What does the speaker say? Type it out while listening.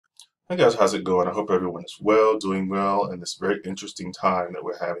Hi guys, how's it going? I hope everyone is well, doing well in this very interesting time that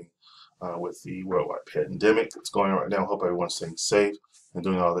we're having with the worldwide pandemic that's going on right now. I hope everyone's staying safe and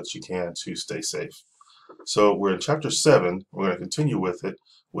doing all that you can to stay safe. So we're in chapter 7. We're going to continue with it.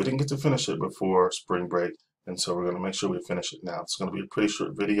 We didn't get to finish it before spring break, and so we're going to make sure we finish it now. It's going to be a pretty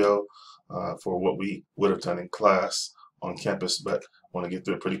short video for what we would have done in class on campus, but I want to get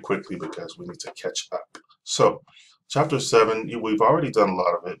through it pretty quickly because we need to catch up. So chapter 7, we've already done a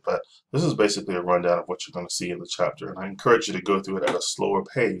lot of it, but this is basically a rundown of what you're going to see in the chapter, and I encourage you to go through it at a slower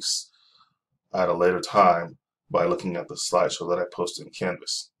pace at a later time by looking at the slideshow that I posted in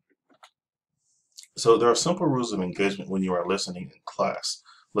Canvas. So there are simple rules of engagement when you are listening in class,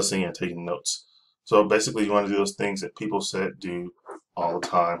 listening and taking notes. So basically you want to do those things that people said do all the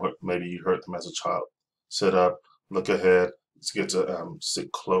time, or maybe you heard them as a child. Sit up, look ahead, let's get to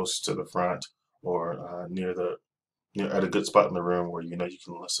sit close to the front or at a good spot in the room where you know you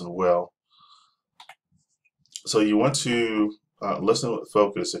can listen well. So you want to listen with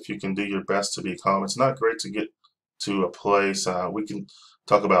focus. If you can do your best to be calm, it's not great to get to a place. We can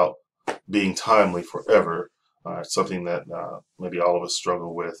talk about being timely forever. It's something that maybe all of us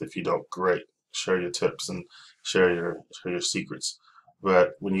struggle with. If you don't, great. Share your tips and share your secrets.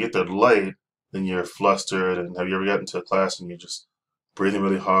 But when you get there late, then you're flustered. And have you ever gotten to a class and you're just breathing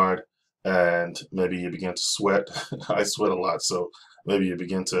really hard, and maybe you begin to sweat? I sweat a lot, so maybe you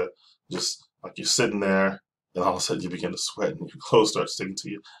begin to just like you're sitting there, and all of a sudden you begin to sweat and your clothes start sticking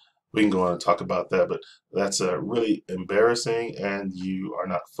to you. We can go on and talk about that, but that's really embarrassing and you are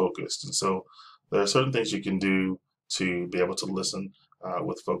not focused. And so there are certain things you can do to be able to listen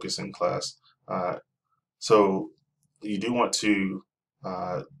with focus in class. So you do want to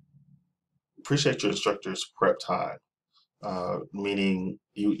uh, appreciate your instructor's prep time, meaning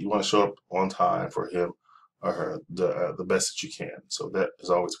you want to show up on time for him or her the best that you can. So that is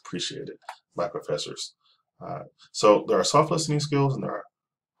always appreciated by professors. So there are soft listening skills and there are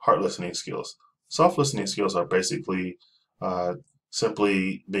hard listening skills. Soft listening skills are basically uh,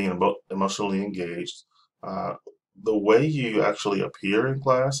 simply being emotionally engaged. Uh, the way you actually appear in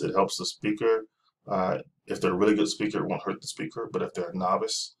class, it helps the speaker. If they're a really good speaker, it won't hurt the speaker, but if they're a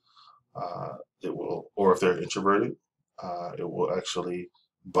novice, it will, or if they're introverted, it will actually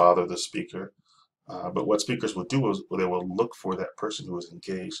bother the speaker. But what speakers will do is they will look for that person who is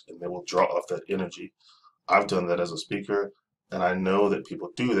engaged and they will draw off that energy. I've done that as a speaker, and I know that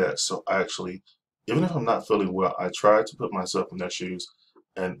people do that. So I actually, even if I'm not feeling well, I try to put myself in their shoes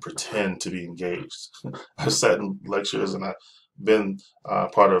and pretend to be engaged. I've sat in lectures and I've been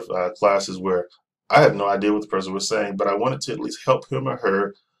part of classes where I had no idea what the person was saying, but I wanted to at least help him or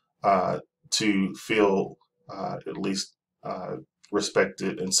her uh, to feel at least uh,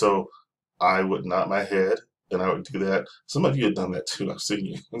 respected. And so I would nod my head and I would do that. Some of you have done that too. I've seen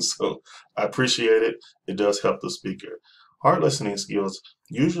you. And so I appreciate it. It does help the speaker. Hard listening skills,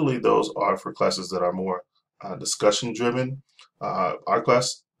 usually those are for classes that are more discussion driven. Our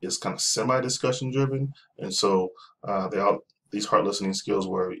class is kind of semi-discussion driven. And so these hard listening skills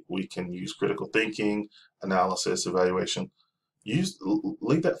where we can use critical thinking, analysis, evaluation,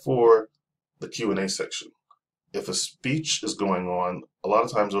 leave that for the Q&A section. If a speech is going on, a lot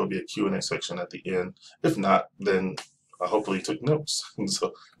of times there will be a Q&A section at the end. If not, then hopefully you took notes,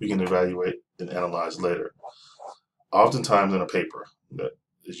 so you can evaluate and analyze later. Oftentimes in a paper, that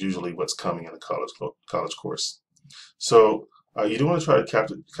is usually what's coming in a college course. So you do want to try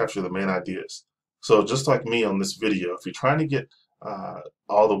to capture the main ideas. So just like me on this video, if you're trying to get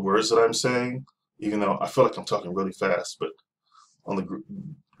all the words that I'm saying, even though I feel like I'm talking really fast, but on the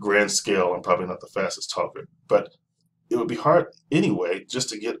grand scale, I'm probably not the fastest talker, but it would be hard anyway just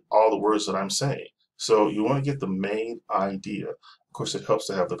to get all the words that I'm saying. So you want to get the main idea. Of course, it helps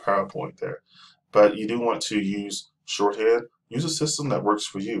to have the PowerPoint there, but you do want to use shorthand. Use a system that works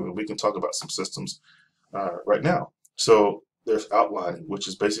for you, and we can talk about some systems right now. So there's outlining, which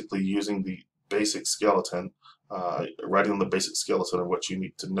is basically using the basic skeleton, writing on the basic skeleton of what you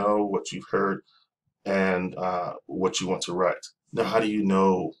need to know, what you've heard, and what you want to write. Now, how do you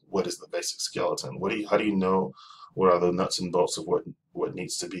know what is the basic skeleton? How do you know what are the nuts and bolts of what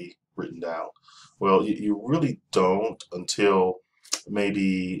needs to be written down? Well, you really don't until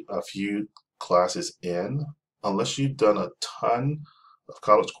maybe a few classes in, unless you've done a ton of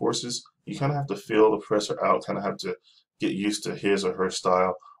college courses. You kind of have to feel the professor out, kind of have to get used to his or her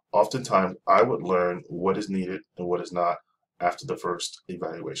style. Oftentimes, I would learn what is needed and what is not after the first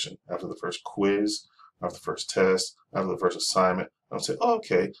evaluation, after the first quiz, after the first test, after the first assignment. I would say, oh,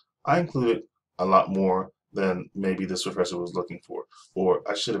 okay, I included a lot more than maybe this professor was looking for, or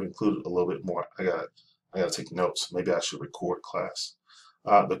I should have included a little bit more. I gotta take notes. Maybe I should record class.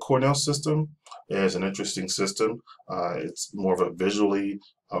 The Cornell system is an interesting system. It's more of a visually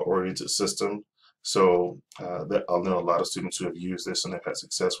oriented system. So I know a lot of students who have used this and they've had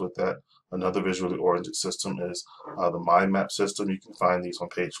success with that. Another visually oriented system is the mind map system. You can find these on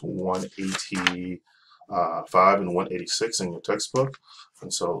page 185 and 186 in your textbook.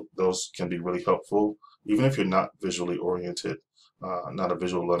 And so those can be really helpful, even if you're not visually oriented, not a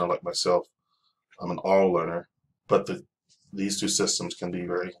visual learner like myself. I'm an all learner, but these two systems can be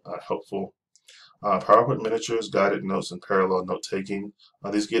very helpful. PowerPoint miniatures, guided notes, and parallel note taking.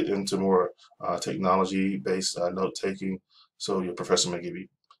 These get into more technology-based note taking. So your professor may give you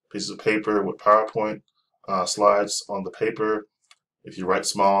pieces of paper with PowerPoint slides on the paper. If you write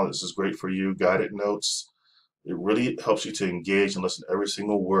small, this is great for you. Guided notes, it really helps you to engage and listen to every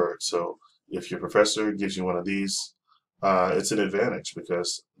single word. So if your professor gives you one of these, it's an advantage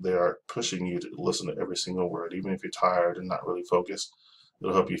because they are pushing you to listen to every single word, even if you're tired and not really focused.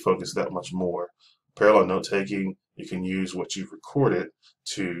 It'll help you focus that much more. Parallel note taking, you can use what you've recorded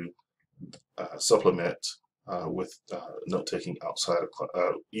to supplement with note taking outside of class.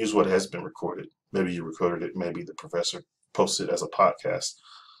 Use what has been recorded. Maybe you recorded it, maybe the professor posted it as a podcast.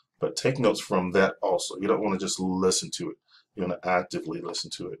 But take notes from that also. You don't want to just listen to it. You want to actively listen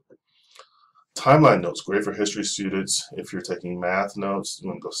to it. Timeline notes, great for history students. If you're taking math notes, you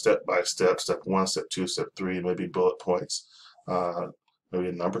want to go step by step, step 1, step 2, step 3, maybe bullet points, maybe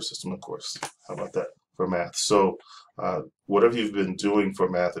a number system, of course. How about that for math? So whatever you've been doing for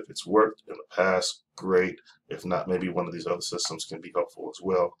math, if it's worked in the past, great. If not, maybe one of these other systems can be helpful as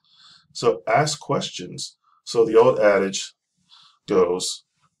well. So ask questions. So the old adage goes,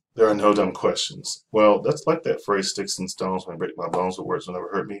 there are no dumb questions. Well, that's like that phrase, sticks and stones may break my bones, but words will never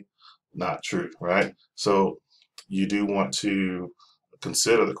hurt me. Not true, right? So you do want to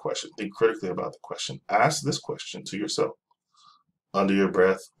consider the question, think critically about the question. Ask this question to yourself under your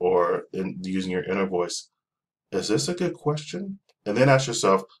breath or using your inner voice. Is this a good question? And then ask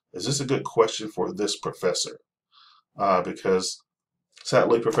yourself, is this a good question for this professor? Because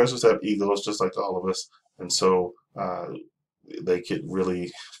sadly, professors have egos just like all of us. And so they could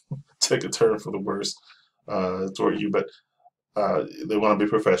really take a turn for the worse toward you. But they want to be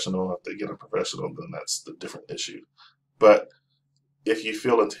professional. If they get unprofessional, then that's the different issue. But if you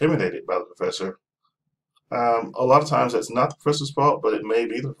feel intimidated by the professor, a lot of times that's not the professor's fault, but it may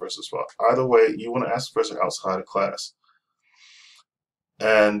be the professor's fault. Either way, you want to ask the professor outside of class.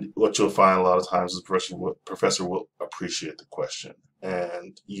 And what you'll find a lot of times is the professor will appreciate the question.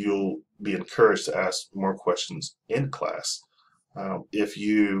 And you'll be encouraged to ask more questions in class. If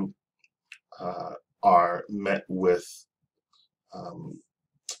you are met with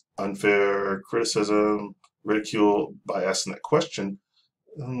unfair criticism, ridicule by asking that question,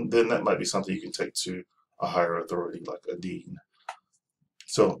 then that might be something you can take to a higher authority like a dean.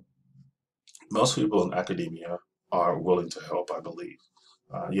 So most people in academia are willing to help, I believe.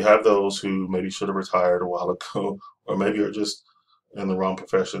 You have those who maybe should have retired a while ago, or maybe are just in the wrong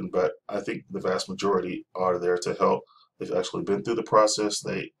profession, but I think the vast majority are there to help. They've actually been through the process.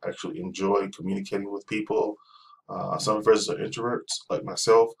 They actually enjoy communicating with people. Some professors are introverts, like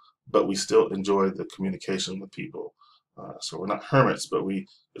myself, but we still enjoy the communication with people. So we're not hermits, but we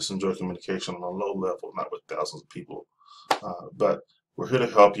just enjoy communication on a low level, not with thousands of people. But we're here to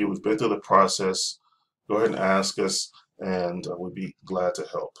help you. We've been through the process. Go ahead and ask us, and we'd be glad to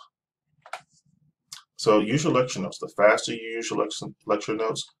help. So use your lecture notes. The faster you use your lecture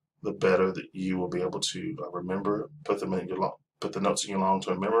notes, the better that you will be able to remember, put the notes in your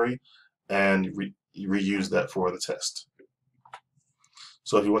long-term memory, and reuse that for the test.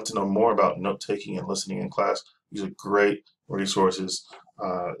 So if you want to know more about note-taking and listening in class, these are great resources.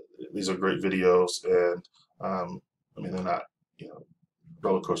 These are great videos, and I mean, they're not,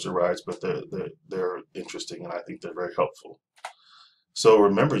 roller coaster rides, but they're interesting, and I think they're very helpful. So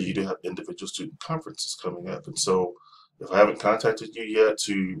remember, you do have individual student conferences coming up, and so if I haven't contacted you yet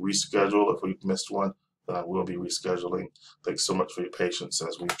to reschedule, if we've missed one, then I will be rescheduling. Thanks so much for your patience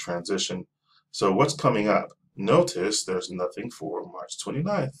as we transition. So what's coming up? Notice there's nothing for March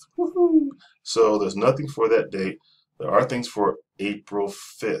 29th. Woohoo! So there's nothing for that date. There are things for April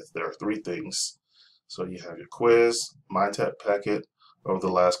 5th. There are 3 things. So you have your quiz, MindTap packet over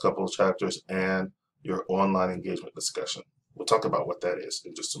the last couple of chapters, and your online engagement discussion. We'll talk about what that is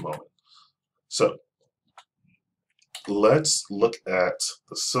in just a moment. So let's look at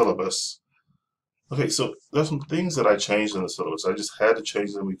the syllabus. Okay, so there's some things that I changed in the syllabus. I just had to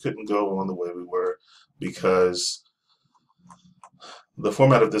change them. We couldn't go on the way we were because the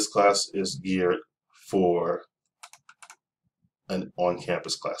format of this class is geared for an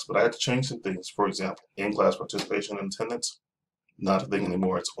on-campus class. But I had to change some things. For example, in-class participation and attendance. not a thing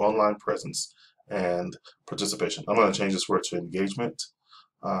anymore. It's online presence and participation. I'm going to change this word to engagement.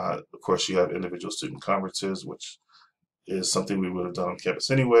 Of course, you have individual student conferences, which is something we would have done on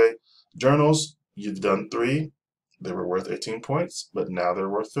campus anyway. Journals, you've done 3. They were worth 18 points, but now they're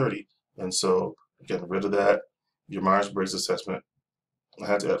worth 30. And so getting rid of that. Your Myers-Briggs assessment, I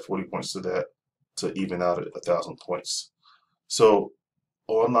had to add 40 points to that to even out at 1,000 points. So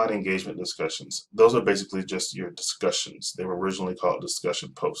online engagement discussions, those are basically just your discussions. They were originally called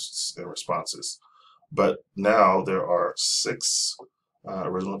discussion posts and responses. But now there are 6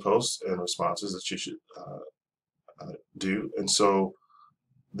 original posts and responses that you should do. And so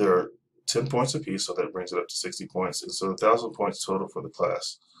there are 10 points apiece, so that brings it up to 60 points. And so 1,000 points total for the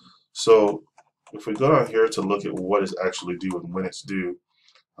class. So if we go down here to look at what is actually due and when it's due,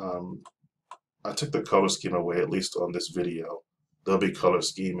 I took the color scheme away, at least on this video. There'll be color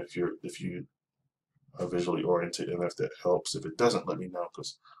scheme if you are visually oriented, and if that helps. If it doesn't, let me know,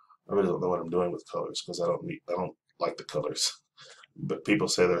 because I really don't know what I'm doing with colors, because I don't like the colors, but people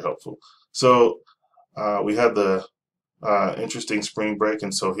say they're helpful. So we had the interesting spring break,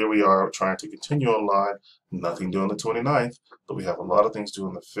 and so here we are trying to continue online. Nothing due on the 29th, but we have a lot of things due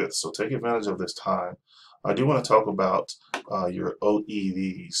on the 5th, so take advantage of this time. I do want to talk about your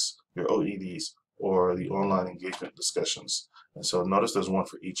OEDs, or the online engagement discussions. And so notice there's one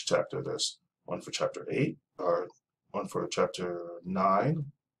for each chapter. There's one for chapter 8, or one for chapter 9,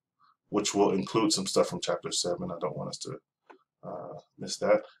 which will include some stuff from chapter 7. I don't want us to miss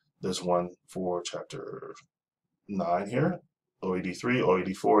that. There's one for chapter 9 here, OED 3,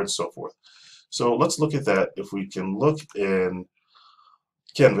 OED 4, and so forth. So let's look at that. If we can look in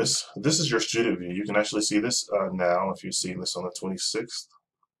Canvas, this is your student view. You can actually see this now if you've seen this on the 26th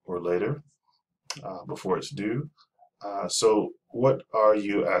or later, before it's due. So what are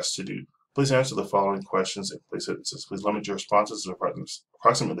you asked to do? Please answer the following questions in place sentences. Please limit your responses to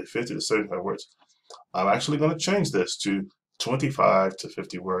approximately 50 to 75 words. I'm actually going to change this to 25 to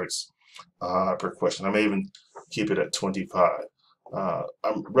 50 words per question. I may even keep it at 25.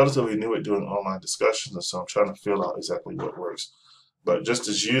 I'm relatively new at doing online discussions, and so I'm trying to feel out exactly what works. But just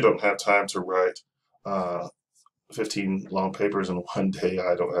as you don't have time to write 15 long papers in one day,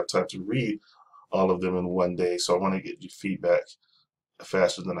 I don't have time to read all of them in one day. So I want to get your feedback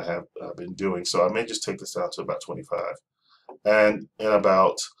faster than I have been doing. So I may just take this down to about 25. And in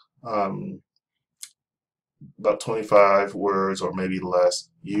about 25 words or maybe less,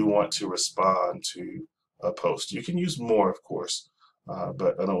 you want to respond to a post. You can use more, of course,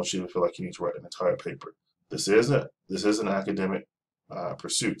 but I don't want you to feel like you need to write an entire paper. This is an academic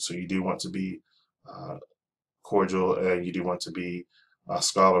pursuit, so you do want to be cordial, and you do want to be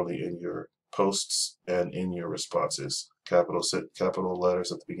scholarly in your posts and in your responses. Capital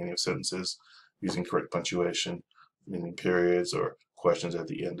letters at the beginning of sentences, using correct punctuation, meaning periods or questions at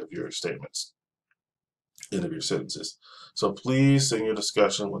the end of your statements, end of your sentences. So please send your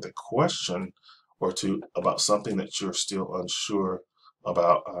discussion with a question or two about something that you're still unsure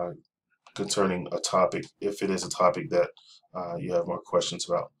about concerning a topic, if it is a topic that you have more questions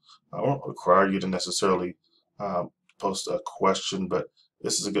about. I won't require you to necessarily post a question, but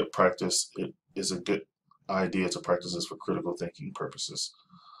this is a good practice. It is a good idea to practice this for critical thinking purposes.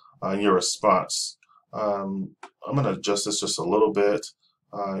 Your response, I'm going to adjust this just a little bit.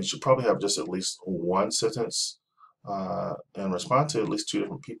 You should probably have just at least one sentence and respond to at least 2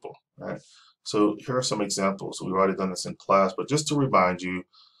 different people, right? So here are some examples. We've already done this in class, but just to remind you,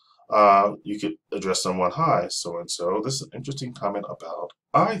 you could address someone, hi, so-and-so. This is an interesting comment about,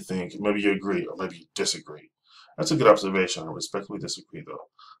 I think, maybe you agree or maybe you disagree. That's a good observation. I respectfully disagree, though.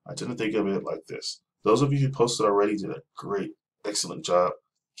 I tend to think of it like this. Those of you who posted already did a great, excellent job.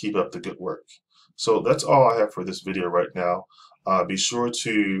 Keep up the good work. So that's all I have for this video right now. Be sure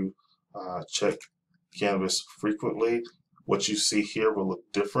to check Canvas frequently. What you see here will look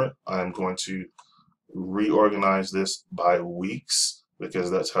different. I'm going to reorganize this by weeks, because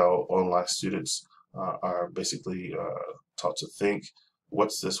that's how online students are basically taught to think.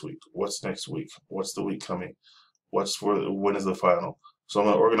 What's this week? What's next week? What's the week coming? When is the final? So I'm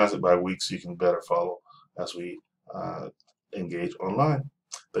going to organize it by week so you can better follow as we engage online.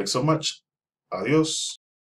 Thanks so much. Adios.